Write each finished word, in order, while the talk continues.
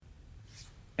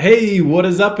Hey, what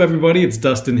is up, everybody? It's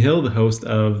Dustin Hill, the host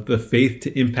of the Faith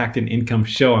to Impact and Income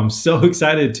show. I'm so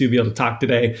excited to be able to talk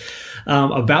today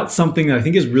about something that I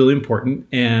think is really important,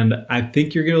 and I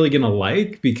think you're really going to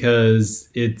like because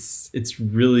it's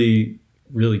really,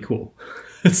 really cool.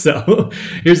 So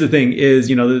here's the thing is,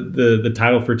 the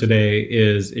title for today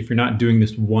is, if you're not doing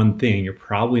this one thing, you're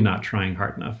probably not trying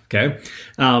hard enough. Okay.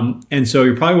 And so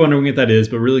you're probably wondering what that is,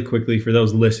 but really quickly, for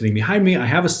those listening behind me, I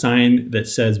have a sign that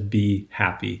says be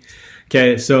happy.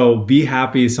 Okay. So be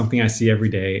happy is something I see every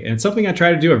day, and it's something I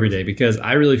try to do every day because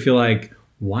I really feel like,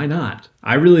 why not?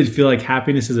 I really feel like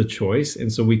happiness is a choice,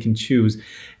 and so we can choose.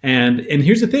 And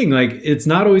here's the thing, like, it's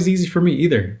not always easy for me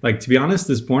either. Like, to be honest,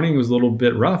 this morning was a little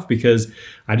bit rough because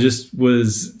I just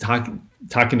was talking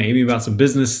to Amy about some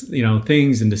business,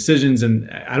 things and decisions, and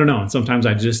I don't know. And sometimes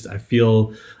I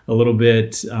feel a little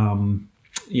bit,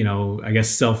 I guess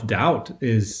self-doubt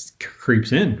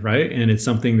creeps in, right? And it's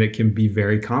something that can be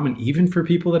very common, even for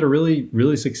people that are really,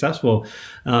 really successful.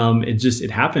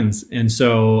 It happens. And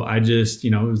so I just,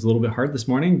 it was a little bit hard this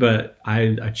morning, but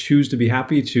I choose to be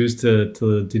happy, choose to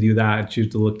do that, choose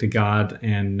to look to God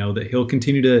and know that He'll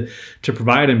continue to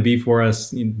provide and be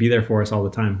there for us all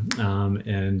the time.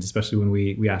 And especially when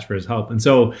we ask for His help. And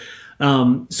so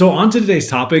on to today's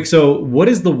topic. So what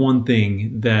is the one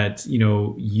thing that,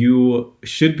 you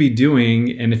should be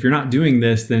doing? And if you're not doing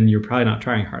this, then you're probably not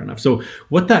trying hard enough. So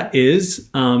what that is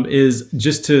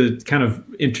just to kind of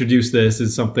introduce this,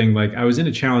 is something like, I was in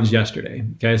a challenge yesterday.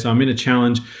 Okay. So I'm in a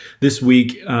challenge this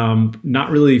week,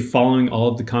 not really following all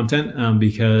of the content,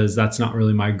 because that's not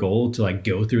really my goal to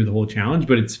go through the whole challenge.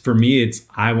 But for me,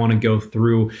 I want to go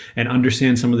through and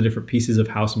understand some of the different pieces of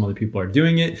how some other people are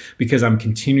doing it, because I'm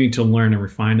continuing to learn and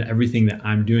refine everything that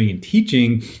I'm doing and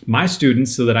teaching my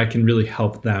students so that I can really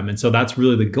help them. And so that's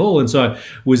really the goal. And so I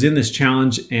was in this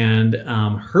challenge and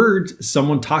heard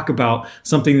someone talk about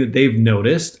something that they've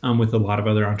noticed with a lot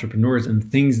of other entrepreneurs, and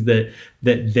things that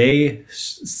they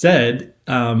said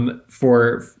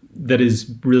that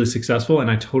is really successful. And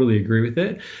I totally agree with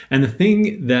it. And the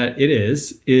thing that it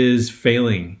is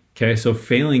failing. Okay, so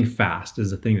failing fast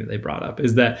is the thing that they brought up,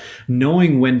 is that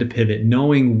knowing when to pivot,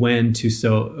 knowing when to,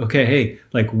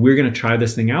 we're going to try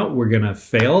this thing out. We're going to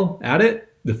fail at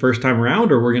it the first time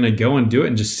around, or we're going to go and do it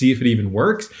and just see if it even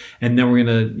works. And then we're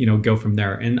going to, go from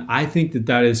there. And I think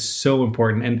that is so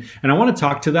important. And I want to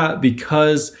talk to that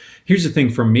because here's the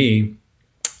thing for me.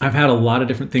 I've had a lot of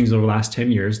different things over the last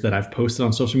 10 years that I've posted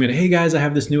on social media. Hey guys, I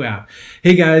have this new app.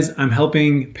 Hey guys, I'm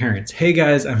helping parents. Hey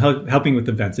guys, I'm helping with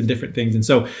events and different things. And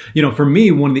so, for me,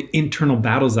 one of the internal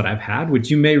battles that I've had, which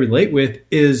you may relate with,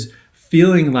 is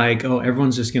feeling like, oh,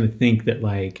 everyone's just going to think that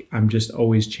I'm just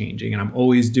always changing and I'm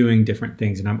always doing different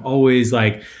things and I'm always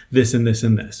like this and this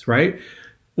and this, right?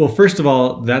 Well, first of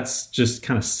all, that's just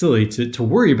kind of silly to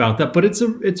worry about that, but it's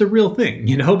a real thing,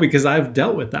 because I've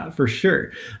dealt with that for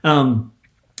sure.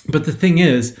 But the thing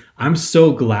is, I'm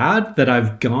so glad that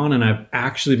I've gone and I've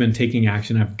actually been taking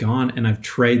action. I've gone and I've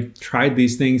tried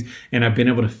these things, and I've been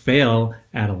able to fail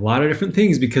at a lot of different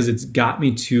things because it's got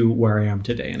me to where I am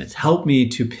today, and it's helped me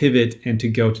to pivot and to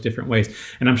go to different ways.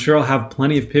 And I'm sure I'll have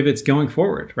plenty of pivots going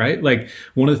forward, right? Like,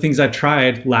 one of the things I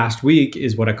tried last week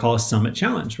is what I call a summit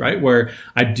challenge, right? Where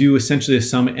I do essentially a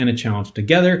summit and a challenge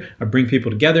together. I bring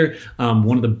people together.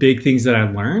 One of the big things that I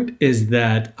learned is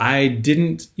that I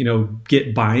didn't,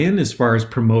 get buy-in as far as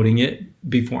promoting it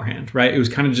beforehand, right? It was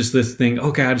kind of just this thing,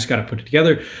 okay, I just got to put it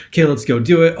together. Okay, let's go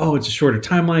do it. Oh, it's a shorter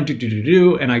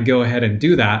timeline, and I go ahead and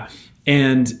do that.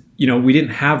 And, we didn't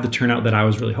have the turnout that I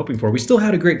was really hoping for. We still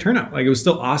had a great turnout. Like, it was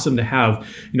still awesome to have,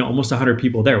 almost 100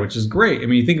 people there, which is great. I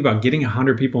mean, you think about getting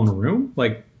 100 people in a room,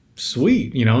 like,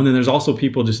 sweet, and then there's also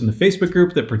people just in the Facebook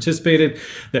group that participated,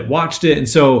 that watched it. And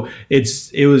so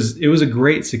it was a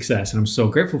great success, and I'm so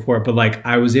grateful for it. But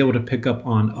I was able to pick up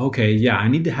on, okay, yeah, I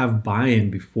need to have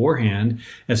buy-in beforehand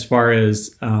as far as,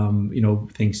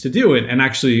 things to do. And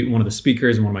actually, one of the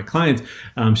speakers and one of my clients,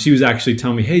 she was actually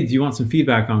telling me, hey, do you want some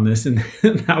feedback on this? And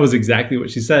that was exactly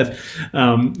what she said,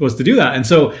 was to do that. And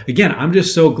so again, I'm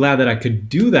just so glad that I could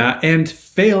do that and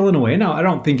fail in a way. Now, I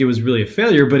don't think it was really a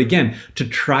failure, but again, to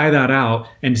try that out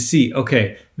and see,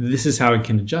 okay, this is how I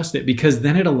can adjust it, because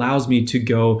then it allows me to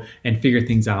go and figure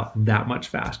things out that much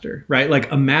faster, right?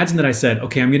 Like, imagine that I said,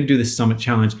 okay, I'm going to do this summit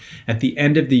challenge at the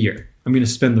end of the year. I'm going to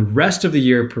spend the rest of the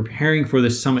year preparing for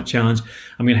this summit challenge.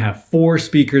 I'm going to have 4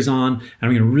 speakers on, and I'm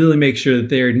going to really make sure that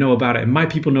they know about it and my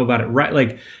people know about it, right?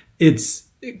 Like, it's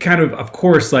kind of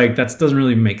course, that doesn't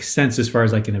really make sense as far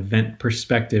as an event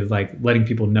perspective, letting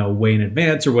people know way in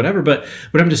advance or whatever. But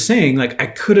I'm just saying, I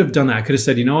could have done that. I could have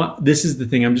said, you know what, this is the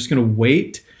thing. I'm just going to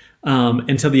wait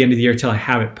until the end of the year, till I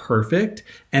have it perfect.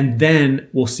 And then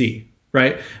we'll see.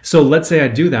 right? So let's say I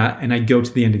do that and I go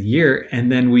to the end of the year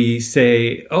and then we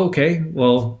say, oh, okay,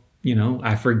 well,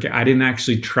 I forget, I didn't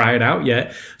actually try it out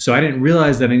yet. So I didn't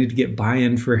realize that I need to get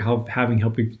buy-in for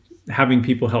having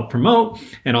people help promote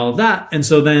and all of that. And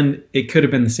so then it could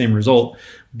have been the same result,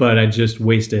 but I just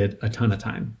wasted a ton of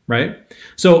time, right?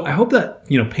 So I hope that,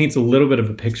 paints a little bit of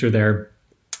a picture there.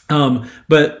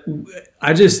 But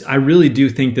I really do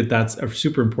think that that's a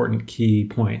super important key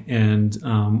point. And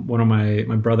one of my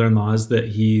brother-in-laws that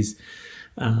he's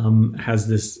has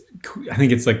this, I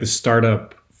think it's like the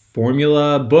startup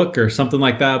formula book or something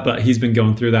like that, but he's been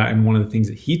going through that. And one of the things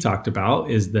that he talked about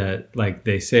is that, like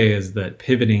they say, is that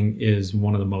pivoting is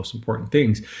one of the most important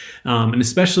things. And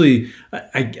especially,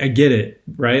 I get it,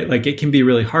 right? Like it can be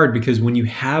really hard because when you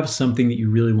have something that you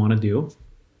really want to do,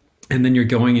 and then you're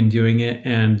going and doing it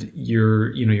and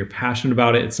you're passionate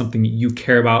about it. It's something that you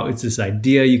care about. It's this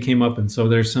idea you came up. And so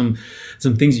there's some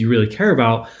things you really care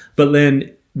about, but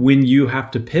then when you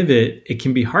have to pivot, it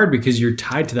can be hard because you're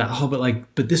tied to that. Oh,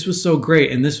 but this was so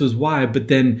great. And this was why, but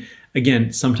then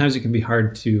again, sometimes it can be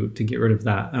hard to get rid of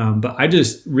that. But I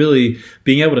just really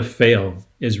being able to fail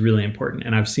is really important.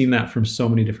 And I've seen that from so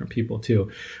many different people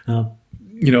too.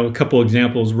 A couple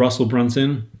examples, Russell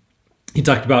Brunson, he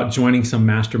talked about joining some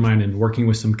mastermind and working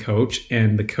with some coach.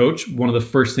 And the coach, one of the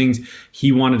first things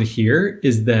he wanted to hear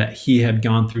is that he had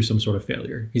gone through some sort of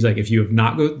failure. He's like, if you have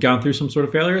not gone through some sort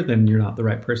of failure, then you're not the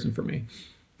right person for me.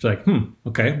 It's like,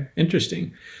 okay,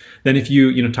 interesting. Then if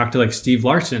you talk to like Steve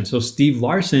Larson. So Steve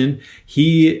Larson,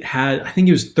 he had, I think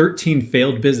it was 13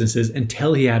 failed businesses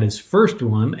until he had his first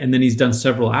one. And then he's done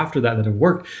several after that have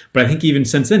worked. But I think even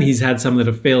since then, he's had some that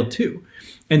have failed too.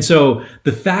 And so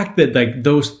the fact that like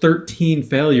those 13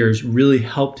 failures really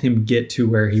helped him get to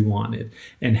where he wanted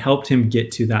and helped him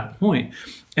get to that point.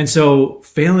 And so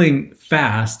failing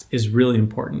fast is really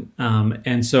important.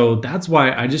 And so that's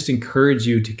why I just encourage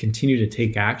you to continue to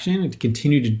take action and to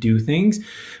continue to do things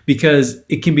because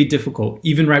it can be difficult.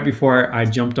 Even right before I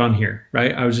jumped on here,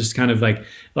 right? I was just kind of like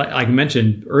I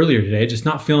mentioned earlier today, just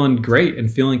not feeling great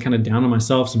and feeling kind of down on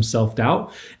myself, some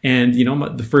self-doubt. And,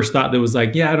 the first thought that was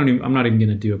like, yeah, I'm not even going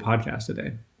to do a podcast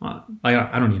today.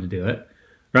 I don't need to do it.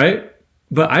 Right.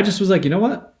 But I just was like, you know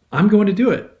what? I'm going to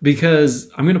do it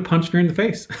because I'm going to punch fear in the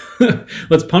face.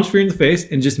 Let's punch fear in the face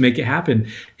and just make it happen.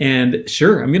 And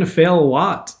sure, I'm going to fail a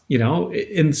lot,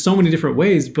 in so many different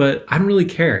ways, but I don't really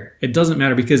care. It doesn't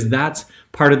matter because that's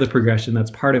part of the progression.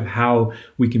 That's part of how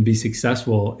we can be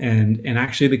successful. And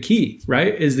actually the key,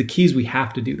 right, is the keys we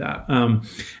have to do that.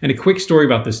 And a quick story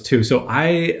about this too. So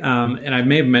and I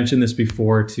may have mentioned this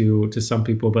before to some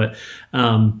people, but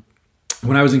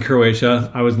when I was in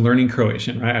Croatia, I was learning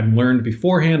Croatian, right? I'd learned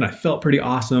beforehand. I felt pretty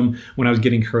awesome when I was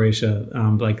getting Croatia,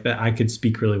 like that I could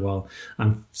speak really well.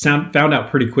 Found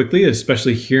out pretty quickly,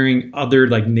 especially hearing other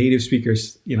like native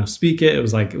speakers, speak it. It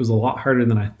was a lot harder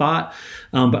than I thought.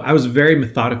 But I was very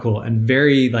methodical and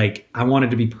very I wanted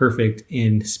to be perfect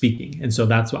in speaking. And so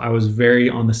that's what I was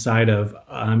very on the side of,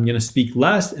 I'm going to speak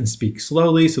less and speak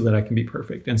slowly so that I can be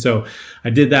perfect. And so I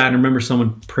did that. And I remember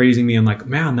someone praising me and like,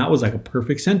 man, that was like a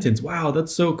perfect sentence. Wow,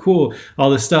 that's so cool. All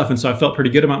this stuff. And so I felt pretty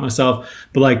good about myself,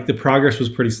 but the progress was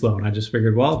pretty slow. And I just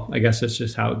figured, well, I guess that's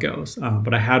just how it goes.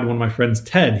 But I had one of my friends,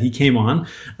 Ted, he came on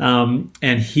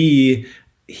and he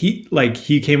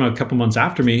came a couple months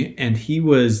after me and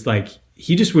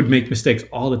he just would make mistakes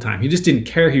all the time. He just didn't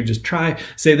care. He would just try,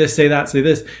 say this, say that, say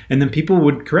this. And then people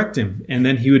would correct him and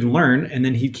then he would learn and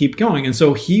then he'd keep going. And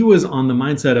so he was on the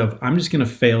mindset of, I'm just going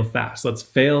to fail fast. Let's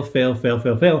fail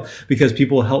because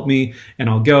people will help me and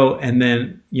I'll go. And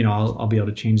then, I'll be able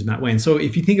to change in that way. And so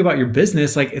if you think about your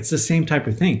business, it's the same type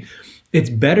of thing. It's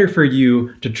better for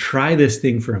you to try this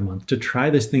thing for a month, to try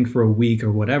this thing for a week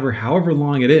or whatever, however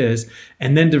long it is,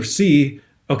 and then to see,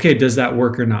 okay, does that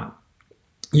work or not?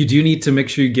 You do need to make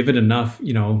sure you give it enough,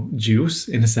 juice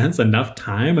in a sense, enough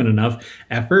time and enough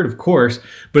effort, of course.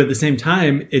 But at the same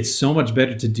time, it's so much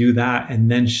better to do that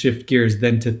and then shift gears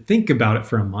than to think about it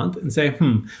for a month and say,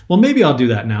 well, maybe I'll do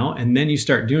that now. And then you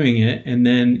start doing it. And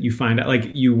then you find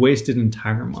out you wasted an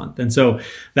entire month. And so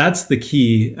that's the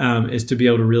key, is to be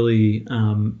able to really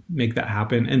make that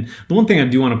happen. And the one thing I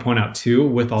do want to point out too,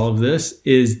 with all of this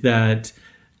is that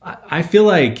I feel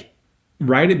like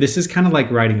this is kind of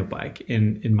like riding a bike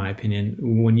in my opinion,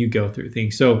 when you go through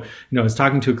things. So, I was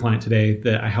talking to a client today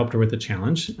that I helped her with a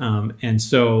challenge. And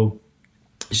so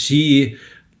she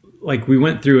like we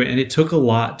went through it, and it took a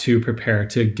lot to prepare,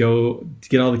 to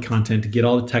get all the content, to get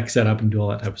all the tech set up and do all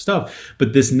that type of stuff.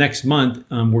 But this next month,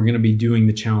 we're going to be doing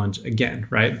the challenge again,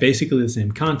 right? Basically the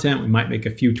same content. We might make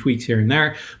a few tweaks here and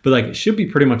there, but like it should be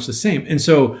pretty much the same. And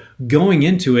so going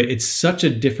into it, it's such a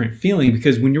different feeling,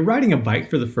 because when you're riding a bike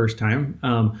for the first time,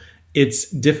 it's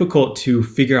difficult to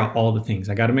figure out all the things.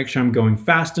 I got to make sure I'm going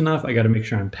fast enough. I got to make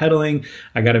sure I'm pedaling.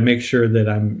 I got to make sure that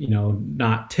I'm,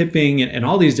 not tipping and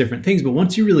all these different things. But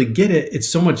once you really get it, it's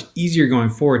so much easier going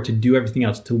forward to do everything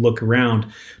else, to look around,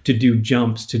 to do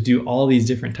jumps, to do all these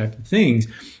different types of things.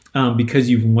 Because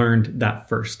you've learned that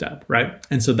first step, right?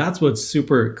 And so that's what's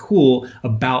super cool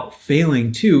about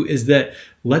failing too, is that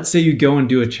let's say you go and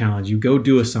do a challenge, you go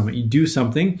do a summit, you do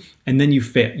something, and then you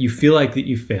fail. You feel like that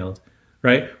you failed.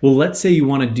 Right? Well, let's say you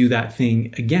want to do that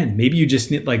thing again. Maybe you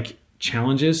just need, like,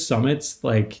 challenges, summits,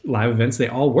 like live events, they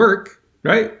all work,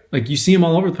 right? Like you see them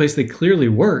all over the place. They clearly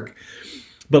work.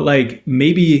 But like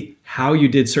maybe how you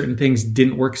did certain things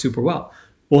didn't work super well.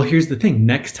 Well, here's the thing.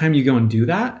 Next time you go and do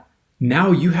that,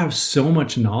 now you have so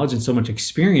much knowledge and so much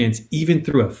experience, even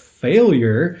through a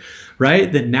failure,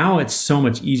 right? That now it's so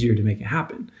much easier to make it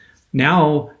happen.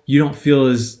 Now you don't feel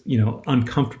as,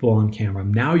 uncomfortable on camera.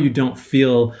 Now you don't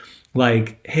feel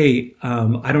like, hey,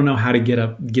 I don't know how to get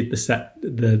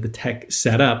the tech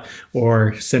set up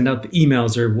or send out the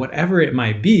emails or whatever it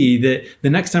might be, that the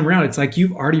next time around, it's like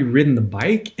you've already ridden the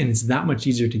bike, and it's that much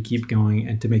easier to keep going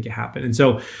and to make it happen. And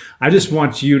so I just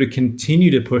want you to continue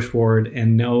to push forward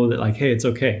and know that, like, hey, it's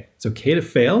okay. It's okay to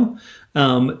fail.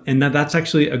 And that's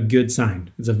actually a good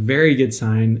sign. It's a very good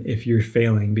sign if you're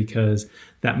failing, because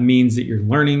that means that you're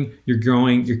learning, you're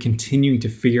growing, you're continuing to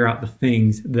figure out the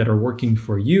things that are working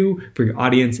for you, for your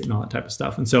audience, and all that type of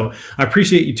stuff. And so I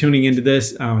appreciate you tuning into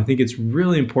this. I think it's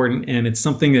really important, and it's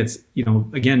something that's,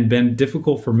 again, been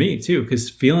difficult for me too,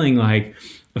 because feeling like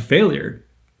a failure,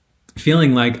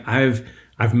 feeling like I've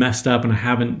messed up and I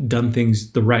haven't done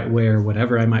things the right way or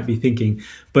whatever I might be thinking.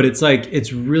 But it's like,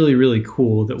 it's really, really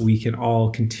cool that we can all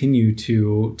continue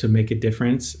to make a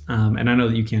difference. And I know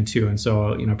that you can too. And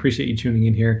so, I appreciate you tuning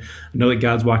in here. I know that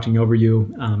God's watching over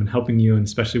you and helping you. And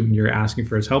especially when you're asking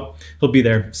for his help, he'll be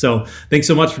there. So thanks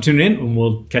so much for tuning in, and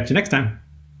we'll catch you next time.